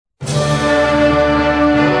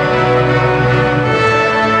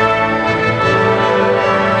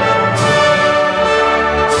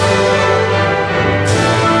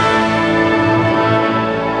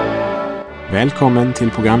Välkommen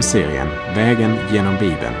till programserien Vägen genom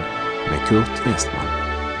Bibeln med Kurt Westman.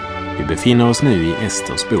 Vi befinner oss nu i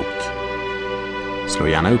Esters bok. Slå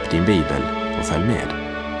gärna upp din bibel och följ med.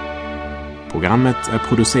 Programmet är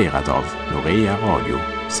producerat av Norea Radio,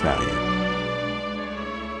 Sverige.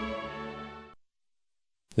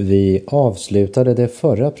 Vi avslutade det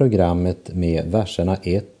förra programmet med verserna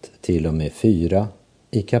 1 till och med 4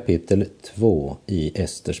 i kapitel 2 i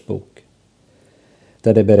Esters bok.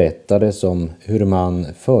 Där det berättades om hur man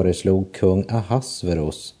föreslog kung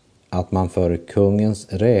Ahasveros att man för kungens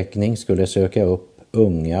räkning skulle söka upp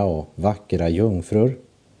unga och vackra jungfrur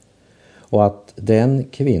och att den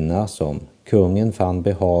kvinna som kungen fann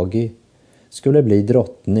behaglig skulle bli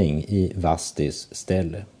drottning i Vastis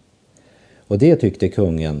ställe. Och det tyckte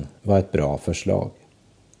kungen var ett bra förslag.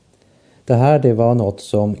 Det var något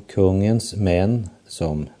som kungens män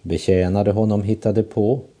som betjänade honom hittade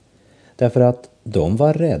på, därför att de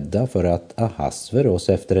var rädda för att Ahasveros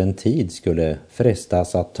efter en tid skulle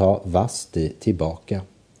frestas att ta Vasti tillbaka.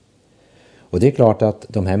 Och det är klart att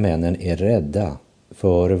de här männen är rädda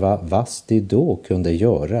för vad Vasti då kunde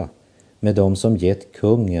göra med de som gett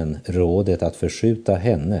kungen rådet att förskjuta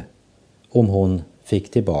henne om hon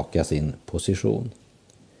fick tillbaka sin position.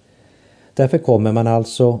 Därför kommer man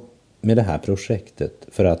alltså med det här projektet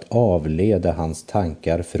för att avleda hans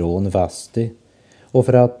tankar från Vasti och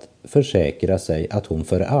för att försäkra sig att hon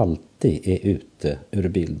för alltid är ute ur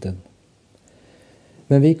bilden.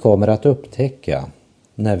 Men vi kommer att upptäcka,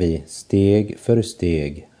 när vi steg för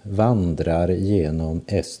steg vandrar genom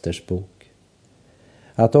Esters bok,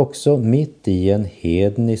 att också mitt i en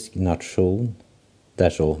hednisk nation, där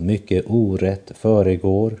så mycket orätt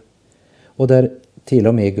föregår och där till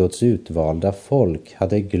och med Guds utvalda folk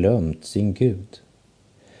hade glömt sin Gud,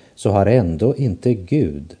 så har ändå inte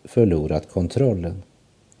Gud förlorat kontrollen.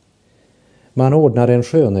 Man ordnar en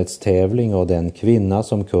skönhetstävling och den kvinna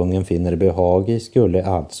som kungen finner behaglig skulle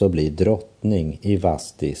alltså bli drottning i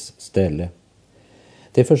Vastis ställe.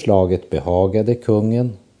 Det förslaget behagade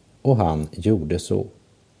kungen och han gjorde så.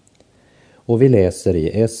 Och vi läser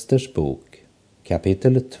i Esters bok,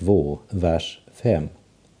 kapitel 2, vers 5.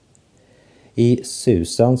 I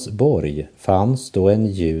Susans borg fanns då en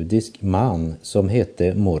judisk man som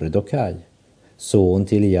hette Mordokaj, son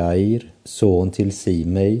till Jair, son till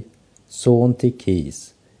Simei, son till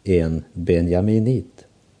Kis, en benjaminit.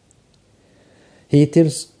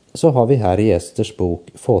 Hittills så har vi här i Esters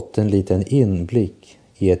bok fått en liten inblick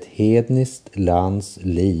i ett hedniskt lands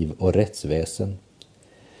liv och rättsväsen.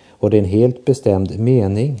 Och det är en helt bestämd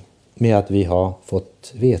mening med att vi har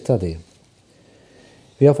fått veta det.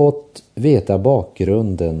 Vi har fått veta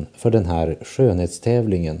bakgrunden för den här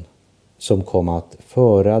skönhetstävlingen som kom att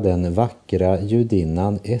föra den vackra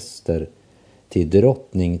judinnan Ester till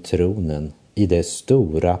drottningtronen i det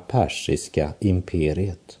stora persiska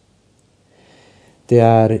imperiet. Det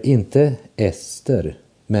är inte Ester,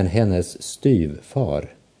 men hennes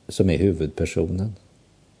styvfar som är huvudpersonen.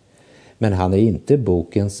 Men han är inte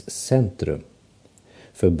bokens centrum.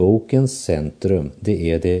 För bokens centrum,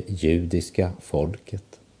 det är det judiska folket.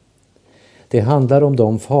 Det handlar om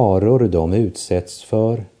de faror de utsätts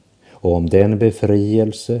för och om den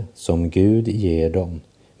befrielse som Gud ger dem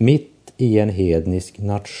mitt i en hednisk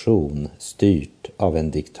nation styrt av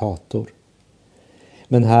en diktator.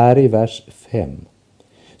 Men här i vers 5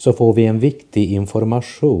 så får vi en viktig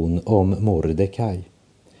information om Mordekaj.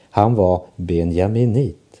 Han var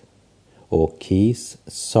benjaminit och Kis,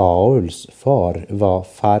 Sauls far, var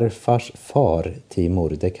farfars far till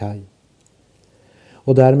Mordekaj.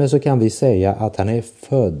 Och därmed så kan vi säga att han är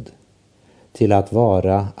född till att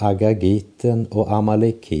vara agagiten och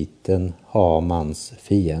amalekiten Hamans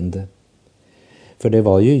fiende. För det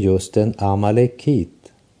var ju just en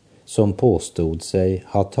amalekit som påstod sig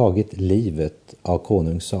ha tagit livet av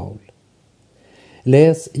konung Saul.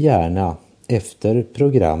 Läs gärna efter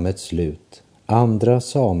programmets slut Andra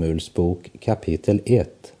Samuels bok kapitel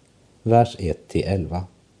 1, vers 1-11.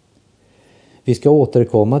 Vi ska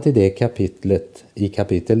återkomma till det kapitlet i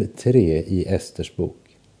kapitel 3 i Esters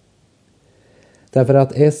bok. Därför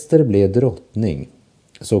att Ester blev drottning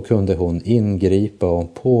så kunde hon ingripa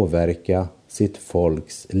och påverka sitt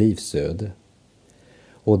folks livsöde.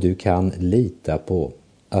 Och du kan lita på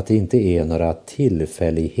att det inte är några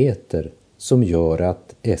tillfälligheter som gör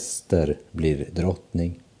att Ester blir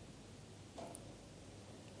drottning.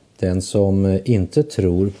 Den som inte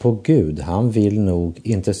tror på Gud, han vill nog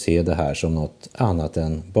inte se det här som något annat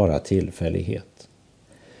än bara tillfällighet.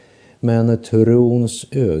 Men trons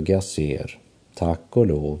öga ser, tack och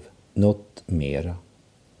lov, något mera.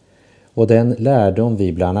 Och den lärdom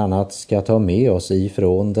vi bland annat ska ta med oss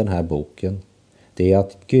ifrån den här boken, det är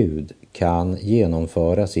att Gud kan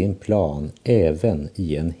genomföra sin plan även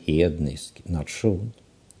i en hednisk nation.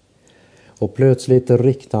 Och plötsligt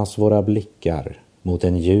riktas våra blickar mot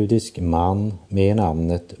en judisk man med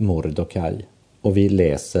namnet Mordokaj, och vi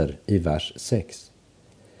läser i vers 6.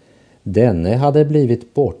 Denne hade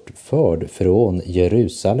blivit bortförd från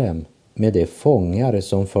Jerusalem med de fångar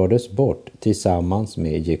som fördes bort tillsammans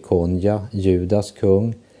med Jekonja, Judas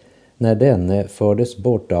kung, när denne fördes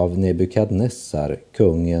bort av Nebukadnessar,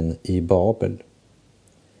 kungen i Babel.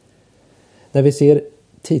 När vi ser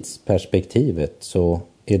tidsperspektivet så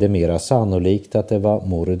är det mera sannolikt att det var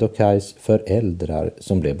Mordokajs föräldrar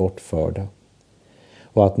som blev bortförda,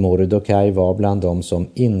 och att Mordokaj var bland dem som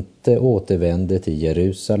inte återvände till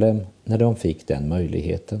Jerusalem när de fick den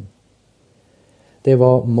möjligheten. Det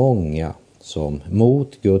var många som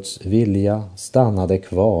mot Guds vilja stannade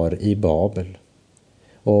kvar i Babel,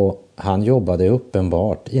 och han jobbade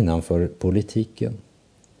uppenbart innanför politiken.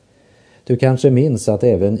 Du kanske minns att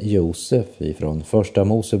även Josef ifrån första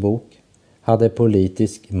Mosebok hade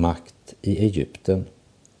politisk makt i Egypten.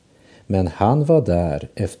 Men han var där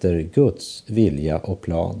efter Guds vilja och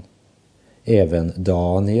plan. Även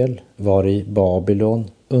Daniel var i Babylon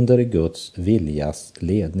under Guds viljas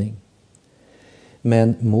ledning.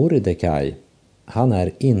 Men Mordekaj, han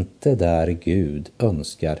är inte där Gud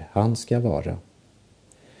önskar han ska vara.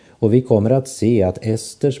 Och vi kommer att se att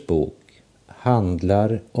Esters bok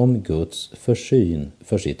handlar om Guds försyn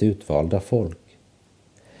för sitt utvalda folk.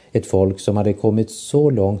 Ett folk som hade kommit så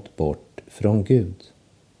långt bort från Gud.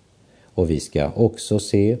 Och vi ska också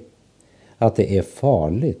se att det är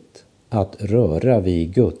farligt att röra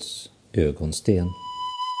vid Guds ögonsten.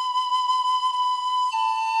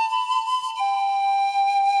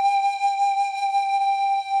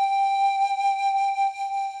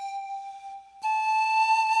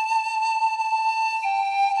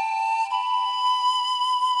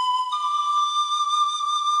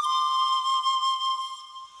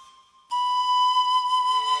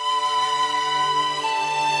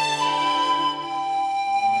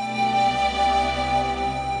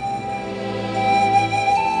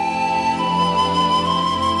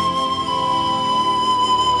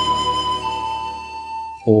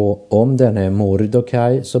 Och om denne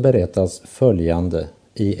Mordokaj så berättas följande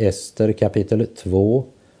i Ester kapitel 2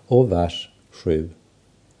 och vers 7.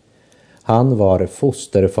 Han var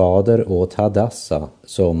fosterfader åt Hadassa,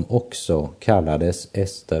 som också kallades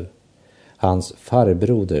Ester, hans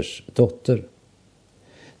farbroders dotter.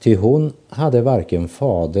 Ty hon hade varken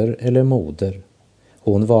fader eller moder.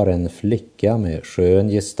 Hon var en flicka med skön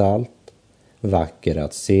gestalt, vacker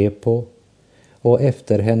att se på, och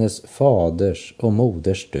efter hennes faders och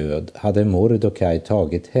moders död hade Mordokaj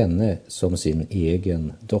tagit henne som sin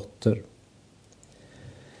egen dotter.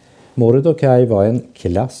 Mordokaj var en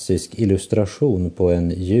klassisk illustration på en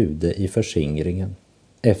jude i förskingringen,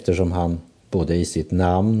 eftersom han både i sitt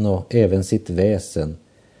namn och även sitt väsen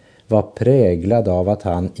var präglad av att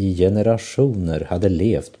han i generationer hade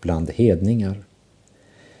levt bland hedningar.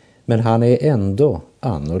 Men han är ändå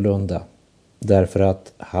annorlunda, därför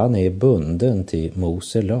att han är bunden till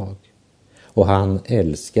Mose lag, och han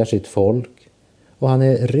älskar sitt folk, och han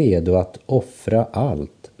är redo att offra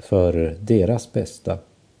allt för deras bästa.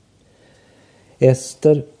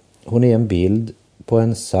 Ester, hon är en bild på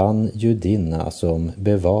en sann judinna som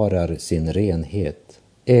bevarar sin renhet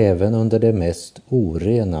även under de mest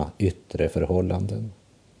orena yttre förhållanden.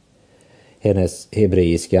 Hennes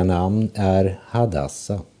hebreiska namn är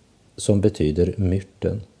Hadassa, som betyder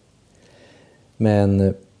myrten.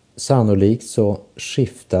 Men sannolikt så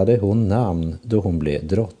skiftade hon namn då hon blev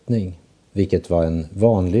drottning, vilket var en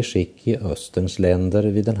vanlig skick i Österns länder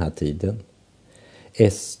vid den här tiden.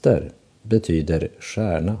 Ester betyder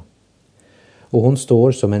stjärna, och hon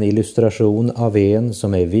står som en illustration av en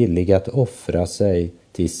som är villig att offra sig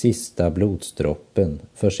till sista blodsdroppen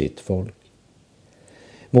för sitt folk.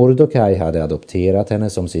 Mordokaj hade adopterat henne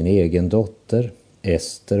som sin egen dotter.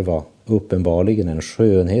 Ester var uppenbarligen en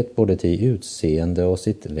skönhet både till utseende och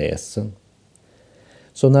sitt väsen.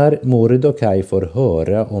 Så när Mordokaj får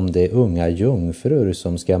höra om de unga jungfrur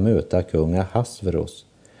som ska möta kung Ahasveros,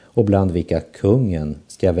 och bland vilka kungen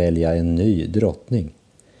ska välja en ny drottning,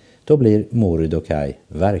 då blir Mordokaj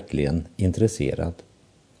verkligen intresserad.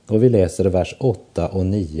 Och vi läser vers 8 och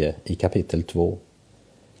 9 i kapitel 2.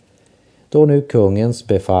 Då nu kungens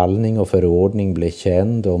befallning och förordning blev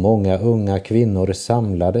känd och många unga kvinnor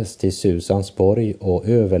samlades till Susansborg och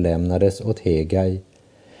överlämnades åt Hegai,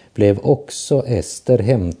 blev också Ester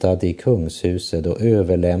hämtad i kungshuset och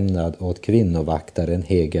överlämnad åt kvinnovaktaren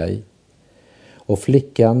Hegai. Och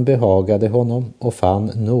flickan behagade honom och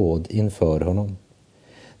fann nåd inför honom.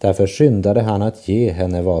 Därför skyndade han att ge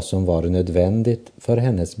henne vad som var nödvändigt för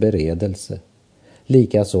hennes beredelse,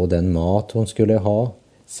 likaså den mat hon skulle ha,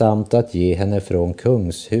 samt att ge henne från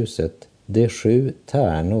kungshuset de 7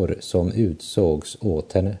 tärnor som utsågs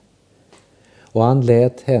åt henne. Och han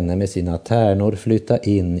lät henne med sina tärnor flytta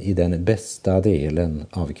in i den bästa delen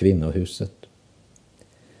av kvinnohuset.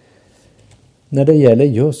 När det gäller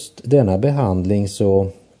just denna behandling så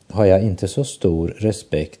har jag inte så stor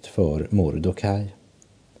respekt för Mordokaj.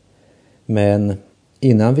 Men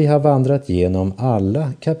innan vi har vandrat igenom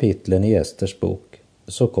alla kapitlen i Esters bok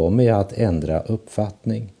så kommer jag att ändra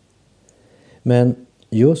uppfattning. Men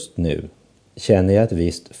just nu känner jag ett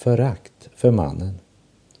visst förakt för mannen.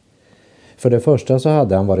 För det första så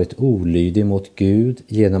hade han varit olydig mot Gud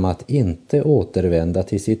genom att inte återvända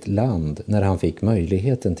till sitt land när han fick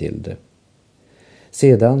möjligheten till det.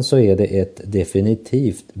 Sedan så är det ett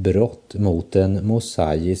definitivt brott mot den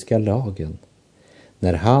mosaiska lagen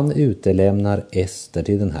när han utelämnar Ester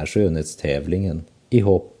till den här skönhetstävlingen i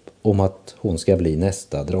hopp om att hon ska bli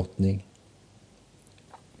nästa drottning.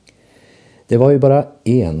 Det var ju bara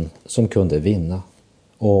en som kunde vinna,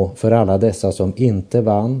 och för alla dessa som inte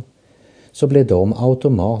vann så blev de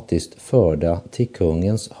automatiskt förda till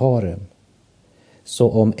kungens harem. Så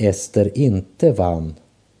om Ester inte vann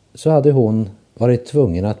så hade hon varit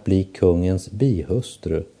tvungen att bli kungens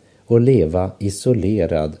bihustru och leva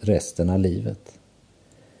isolerad resten av livet.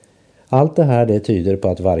 Allt det här det tyder på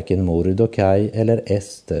att varken Mordokaj eller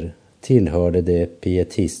Ester tillhörde de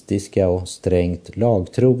pietistiska och strängt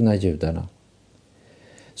lagtrogna judarna.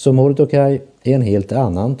 Så Mordokaj är en helt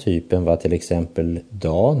annan typ än vad till exempel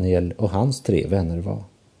Daniel och hans 3 vänner var.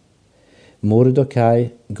 Mordokaj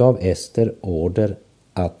gav Ester order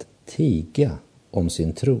att tiga om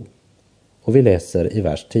sin tro. Och vi läser i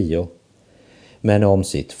vers 10. Men om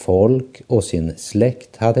sitt folk och sin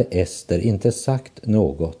släkt hade Ester inte sagt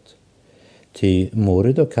något, ty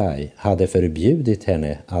Mordokaj hade förbjudit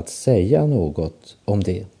henne att säga något om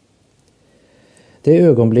det. Det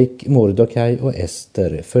ögonblick Mordokaj och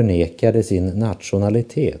Ester förnekade sin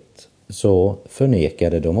nationalitet så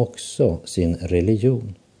förnekade de också sin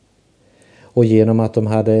religion. Och genom att de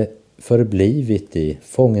hade förblivit i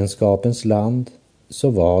fångenskapens land så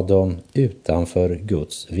var de utanför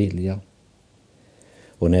Guds vilja.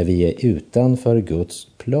 Och när vi är utanför Guds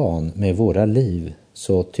plan med våra liv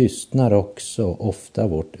så tystnar också ofta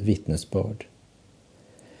vårt vittnesbörd.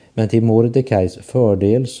 Men till Mordekajs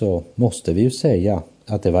fördel så måste vi ju säga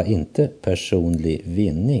att det var inte personlig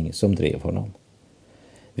vinning som drev honom,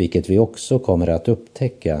 vilket vi också kommer att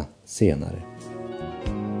upptäcka senare.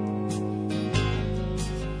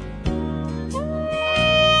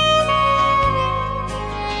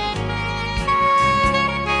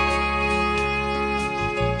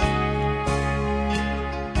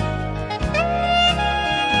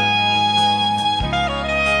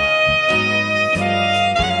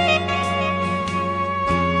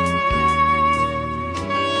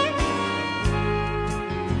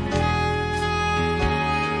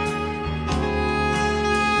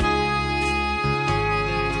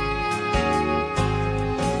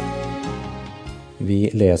 Vi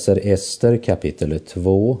läser Ester kapitel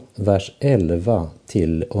 2, vers 11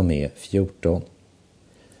 till och med 14.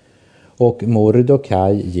 Och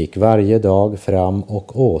Mordokaj gick varje dag fram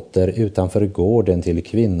och åter utanför gården till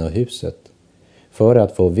kvinnohuset för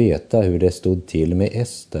att få veta hur det stod till med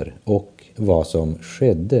Ester och vad som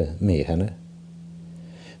skedde med henne.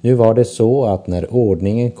 Nu var det så att när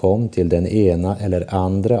ordningen kom till den ena eller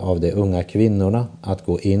andra av de unga kvinnorna att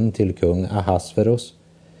gå in till kung Ahasveros,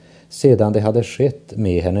 sedan det hade skett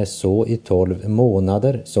med henne så i 12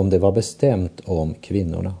 månader som det var bestämt om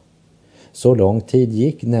kvinnorna. Så lång tid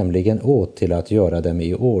gick nämligen åt till att göra dem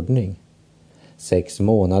i ordning. 6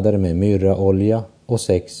 månader med myrraolja och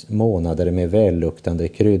 6 månader med välluktande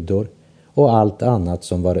kryddor och allt annat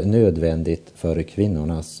som var nödvändigt för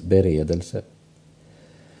kvinnornas beredelse.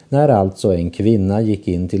 När alltså en kvinna gick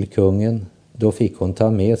in till kungen, då fick hon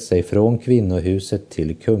ta med sig från kvinnohuset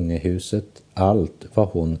till kungahuset allt vad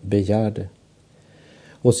hon begärde.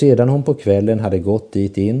 Och sedan hon på kvällen hade gått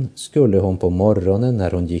dit in, skulle hon på morgonen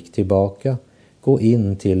när hon gick tillbaka gå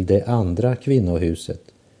in till det andra kvinnohuset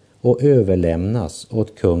och överlämnas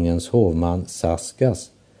åt kungens hovman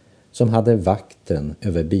Saskas, som hade vakten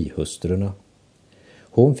över bihustrurna.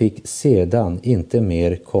 Hon fick sedan inte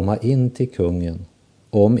mer komma in till kungen,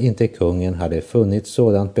 om inte kungen hade funnit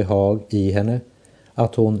sådant behag i henne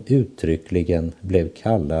att hon uttryckligen blev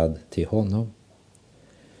kallad till honom.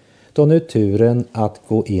 Då nu turen att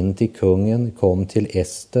gå in till kungen kom till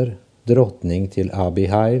Ester, drottning till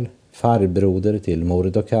Abihail, farbroder till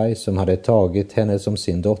Mordokaj som hade tagit henne som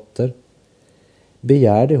sin dotter,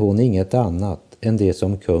 begärde hon inget annat än det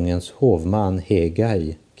som kungens hovman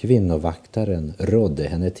Hegai, kvinnovaktaren, rådde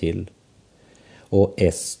henne till. Och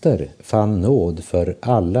Ester fann nåd för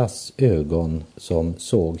allas ögon som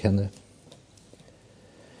såg henne.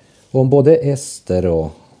 Om både Ester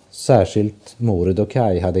och särskilt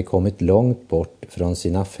Mordokaj hade kommit långt bort från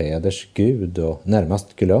sina fäders Gud och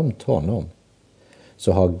närmast glömt honom,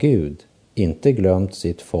 så har Gud inte glömt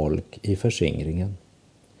sitt folk i förskingringen.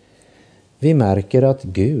 Vi märker att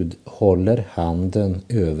Gud håller handen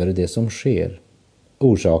över det som sker.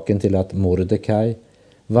 Orsaken till att Mordekaj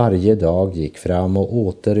varje dag gick fram och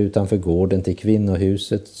åter utanför gården till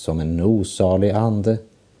kvinnohuset som en osalig ande,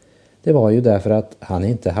 det var ju därför att han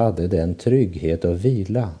inte hade den trygghet och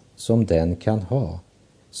vila som den kan ha,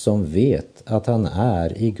 som vet att han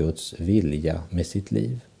är i Guds vilja med sitt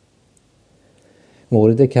liv.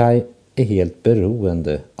 Mordekaj är helt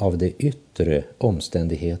beroende av de yttre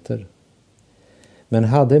omständigheter. Men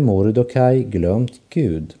hade Mordokaj glömt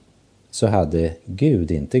Gud, så hade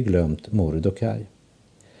Gud inte glömt Mordokaj.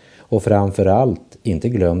 Och framför allt inte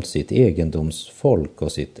glömt sitt egendomsfolk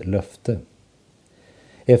och sitt löfte.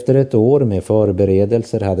 Efter ett år med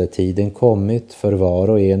förberedelser hade tiden kommit för var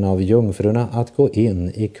och en av jungfrurna att gå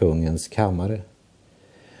in i kungens kammare.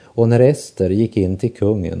 Och när Ester gick in till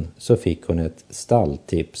kungen så fick hon ett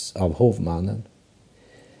stalltips av hovmannen.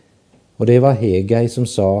 Och det var Hegai som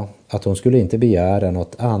sa att hon skulle inte begära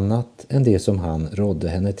något annat än det som han rådde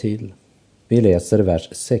henne till. Vi läser vers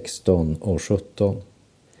 16 och 17.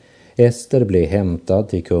 Ester blev hämtad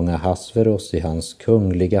till kung Ahasveros i hans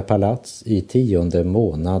kungliga palats i 10:e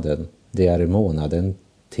månaden, det är månaden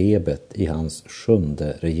Tebet i hans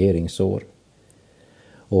 7:e regeringsår.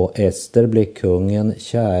 Och Ester blev kungen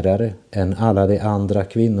kärare än alla de andra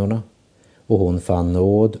kvinnorna, och hon fann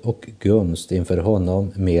nåd och gunst inför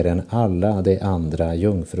honom mer än alla de andra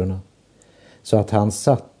jungfrurna, så att han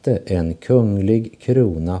satte en kunglig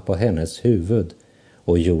krona på hennes huvud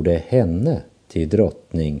och gjorde henne till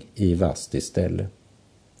drottning i Vastis ställe.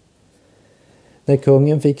 När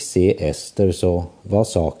kungen fick se Ester så var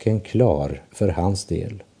saken klar för hans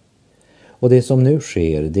del. Och det som nu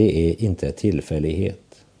sker, det är inte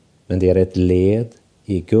tillfällighet, men det är ett led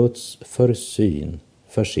i Guds försyn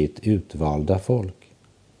för sitt utvalda folk.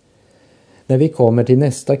 När vi kommer till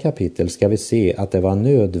nästa kapitel ska vi se att det var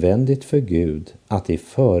nödvändigt för Gud att i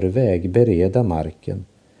förväg bereda marken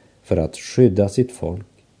för att skydda sitt folk.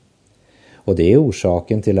 Och det är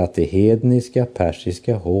orsaken till att det hedniska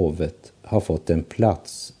persiska hovet har fått en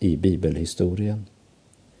plats i bibelhistorien.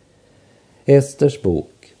 Esters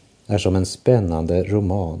bok är som en spännande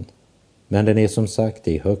roman, men den är som sagt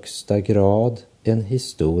i högsta grad en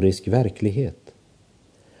historisk verklighet.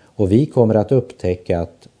 Och vi kommer att upptäcka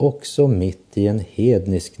att också mitt i en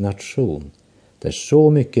hednisk nation, där så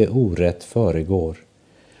mycket orätt föregår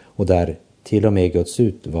och där till och med Guds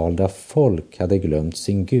utvalda folk hade glömt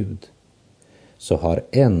sin Gud, så har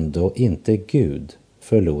ändå inte Gud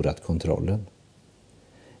förlorat kontrollen.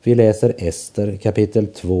 Vi läser Ester kapitel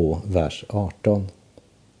 2, vers 18.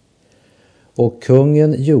 Och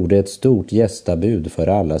kungen gjorde ett stort gästabud för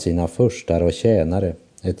alla sina furstar och tjänare,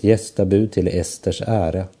 ett gästabud till Esters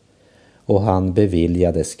ära, och han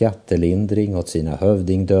beviljade skattelindring åt sina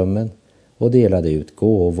hövdingdömen och delade ut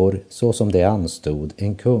gåvor så som det anstod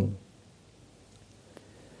en kung.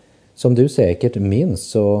 Som du säkert minns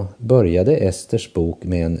så började Esters bok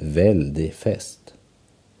med en väldig fest.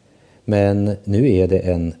 Men nu är det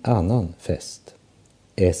en annan fest,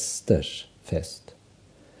 Esters fest.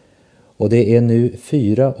 Och det är nu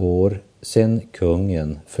 4 år sedan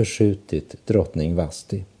kungen förskjutit drottning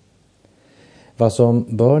Vasti. Vad som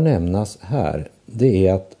bör nämnas här, det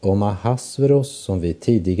är att om Ahasveros, som vi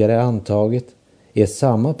tidigare antagit, är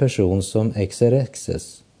samma person som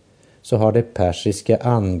Xerxes, så har det persiska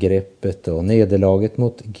angreppet och nederlaget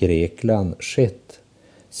mot Grekland skett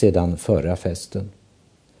sedan förra festen.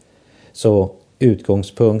 Så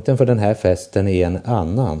utgångspunkten för den här festen är en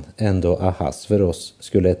annan än då Ahasveros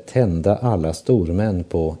skulle tända alla stormän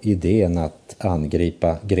på idén att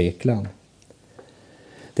angripa Grekland.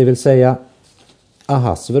 Det vill säga,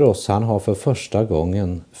 Ahasveros, han har för första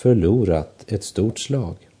gången förlorat ett stort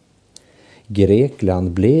slag.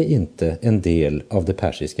 Grekland blev inte en del av det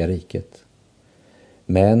persiska riket.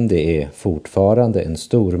 Men det är fortfarande en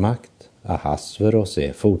stormakt. Ahasveros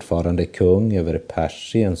är fortfarande kung över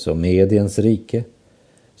Persiens och Mediens rike,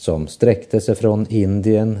 som sträckte sig från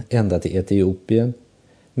Indien ända till Etiopien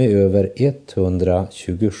med över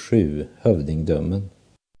 127 hövdingdömen.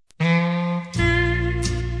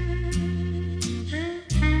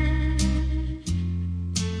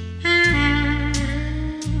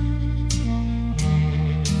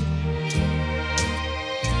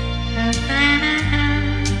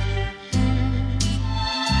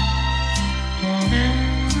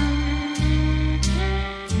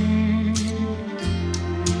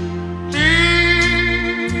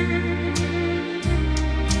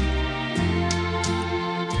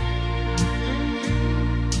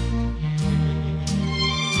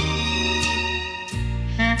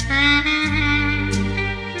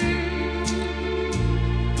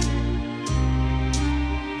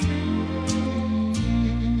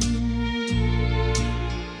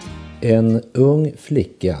 En ung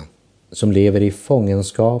flicka som lever i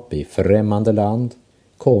fångenskap i främmande land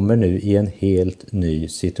kommer nu i en helt ny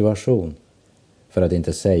situation, för att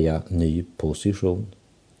inte säga ny position.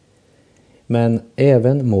 Men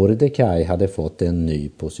även Mordecai hade fått en ny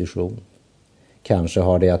position. Kanske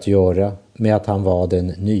har det att göra med att han var den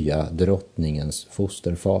nya drottningens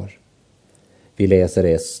fosterfar. Vi läser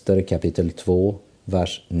Ester kapitel 2,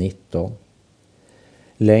 vers 19.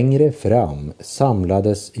 Längre fram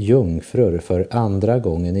samlades jungfrur för andra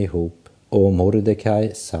gången ihop och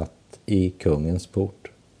Mordecai satt i kungens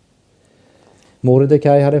port.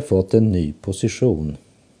 Mordecai hade fått en ny position.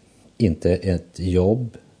 Inte ett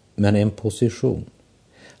jobb, men en position.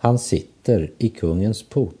 Han sitter i kungens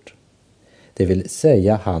port. Det vill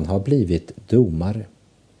säga han har blivit domare.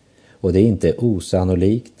 Och det är inte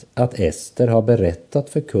osannolikt att Ester har berättat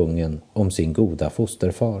för kungen om sin goda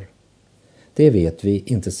fosterfar. Det vet vi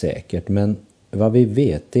inte säkert, men vad vi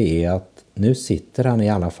vet det är att nu sitter han i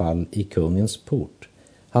alla fall i kungens port.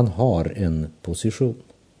 Han har en position.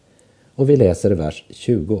 Och vi läser vers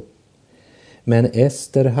 20. Men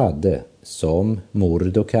Ester hade, som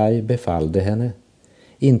Mordecai befallde henne,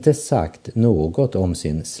 inte sagt något om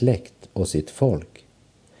sin släkt och sitt folk.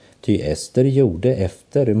 Ty Ester gjorde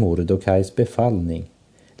efter Mordecais befallning,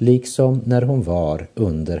 liksom när hon var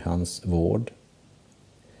under hans vård.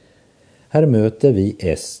 Här möter vi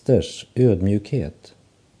Esters ödmjukhet.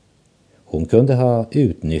 Hon kunde ha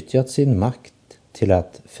utnyttjat sin makt till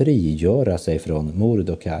att frigöra sig från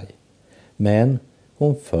Mordecai, men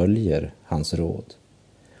hon följer hans råd.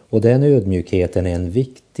 Och den ödmjukheten är en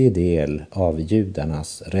viktig del av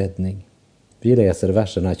judarnas räddning. Vi läser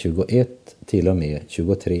verserna 21 till och med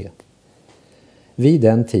 23. Vid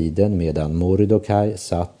den tiden medan Mordecai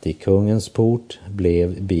satt i kungens port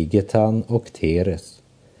blev Bigetan och Teres,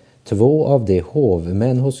 två av de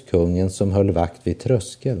hovmän hos kungen som höll vakt vid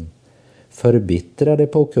tröskeln, förbittrade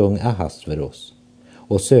på kung Ahasveros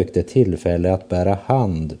och sökte tillfälle att bära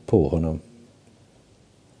hand på honom.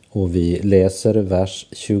 Och vi läser vers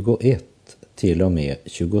 21 till och med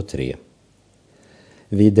 23.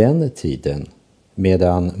 Vid den tiden,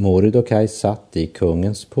 medan Mordecai satt i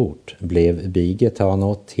kungens port, blev Bigetan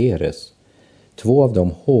och Teres, två av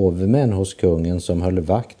de hovmän hos kungen som höll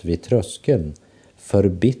vakt vid tröskeln,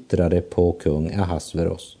 förbittrade på kung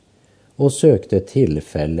Ahasveros och sökte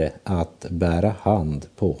tillfälle att bära hand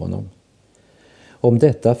på honom. Om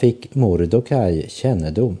detta fick Mordecai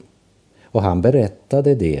kännedom, och han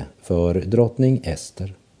berättade det för drottning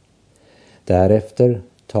Ester. Därefter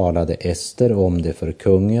talade Ester om det för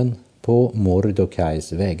kungen på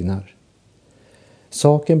Mordecais vägnar.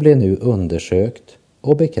 Saken blev nu undersökt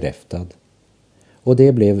och bekräftad, och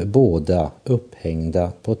det blev båda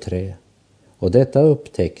upphängda på trä, och detta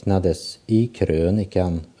upptecknades i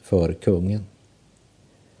krönikan för kungen.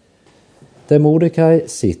 Där Mordecai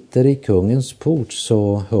sitter i kungens port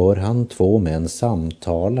så hör han två män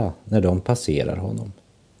samtala när de passerar honom.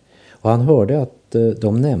 Och han hörde att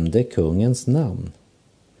de nämnde kungens namn.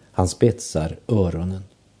 Han spetsar öronen.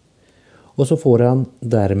 Och så får han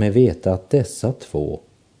därmed veta att dessa två,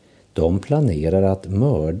 de planerar att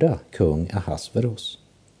mörda kung Ahasveros.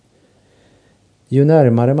 Ju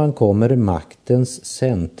närmare man kommer maktens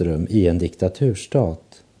centrum i en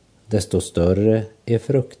diktaturstat, desto större är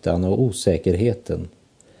fruktan och osäkerheten,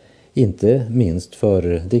 inte minst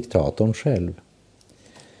för diktatorn själv.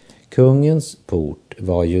 Kungens port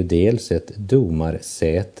var ju dels ett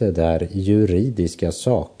domarsäte där juridiska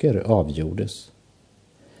saker avgjordes,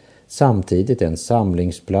 samtidigt en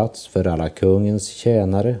samlingsplats för alla kungens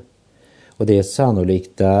tjänare, och det är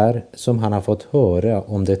sannolikt där som han har fått höra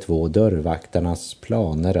om de två dörrvaktarnas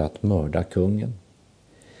planer att mörda kungen.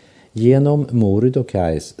 Genom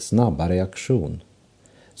Mordecais snabba reaktion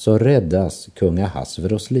så räddas kung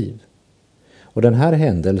Ahasveros liv. Och den här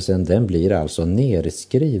händelsen, den blir alltså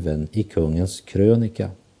nedskriven i kungens krönika.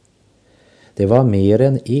 Det var mer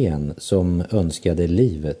än en som önskade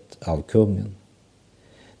livet av kungen.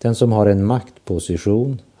 Den som har en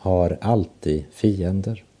maktposition har alltid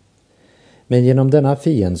fiender. Men genom denna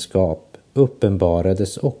fiendskap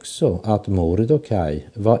uppenbarades också att Mordecai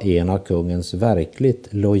var en av kungens verkligt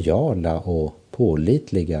lojala och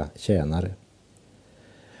pålitliga tjänare.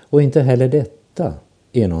 Och inte heller detta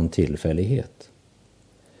är någon tillfällighet.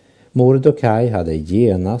 Mordecai hade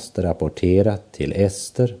genast rapporterat till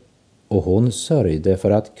Ester, och hon sörjde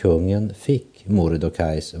för att kungen fick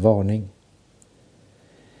Mordecais varning.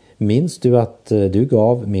 Minns du att du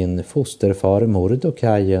gav min fosterfar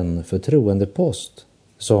Mordecai en förtroendepost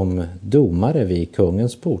som domare vid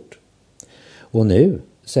kungens port. Och nu,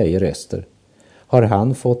 säger Ester, har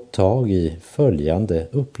han fått tag i följande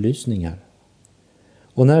upplysningar.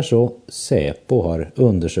 Och när så Säpo har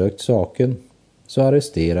undersökt saken så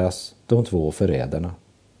arresteras de 2 förrädarna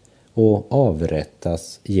och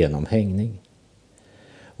avrättas genom hängning.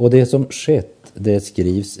 Och det som skett, det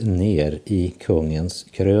skrivs ner i kungens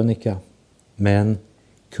krönika. Men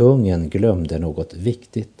kungen glömde något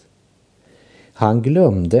viktigt. Han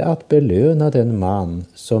glömde att belöna den man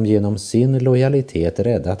som genom sin lojalitet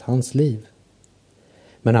räddat hans liv.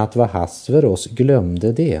 Men att Ahasveros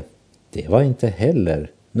glömde det var inte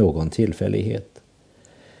heller någon tillfällighet.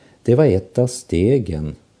 Det var ett av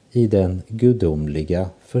stegen i den gudomliga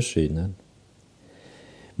försynen.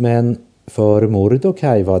 Men för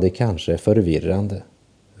Mordokaj var det kanske förvirrande,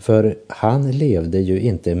 för han levde ju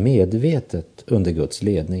inte medvetet under Guds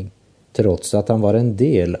ledning, trots att han var en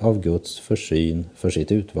del av Guds försyn för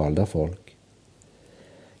sitt utvalda folk.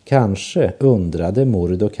 Kanske undrade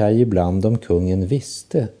Mordokaj ibland om kungen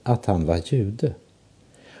visste att han var jude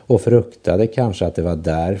och fruktade kanske att det var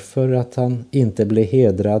därför att han inte blev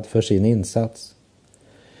hedrad för sin insats.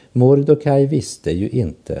 Mordokaj visste ju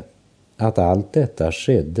inte att allt detta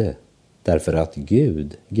skedde därför att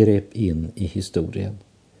Gud grep in i historien.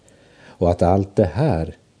 Och att allt det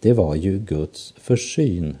här, det var ju Guds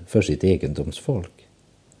försyn för sitt egendomsfolk.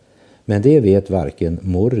 Men det vet varken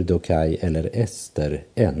Mordokaj eller Ester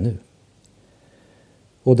ännu.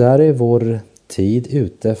 Och där är vår tid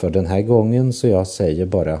ute för den här gången, så jag säger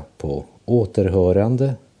bara på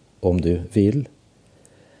återhörande om du vill.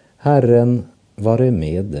 Herren vare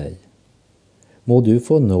med dig. Må du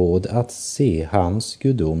få nåd att se hans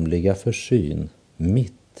gudomliga försyn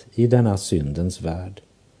mitt i denna syndens värld,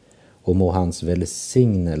 och må hans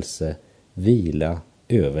välsignelse vila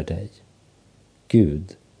över dig.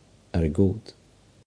 Gud är god.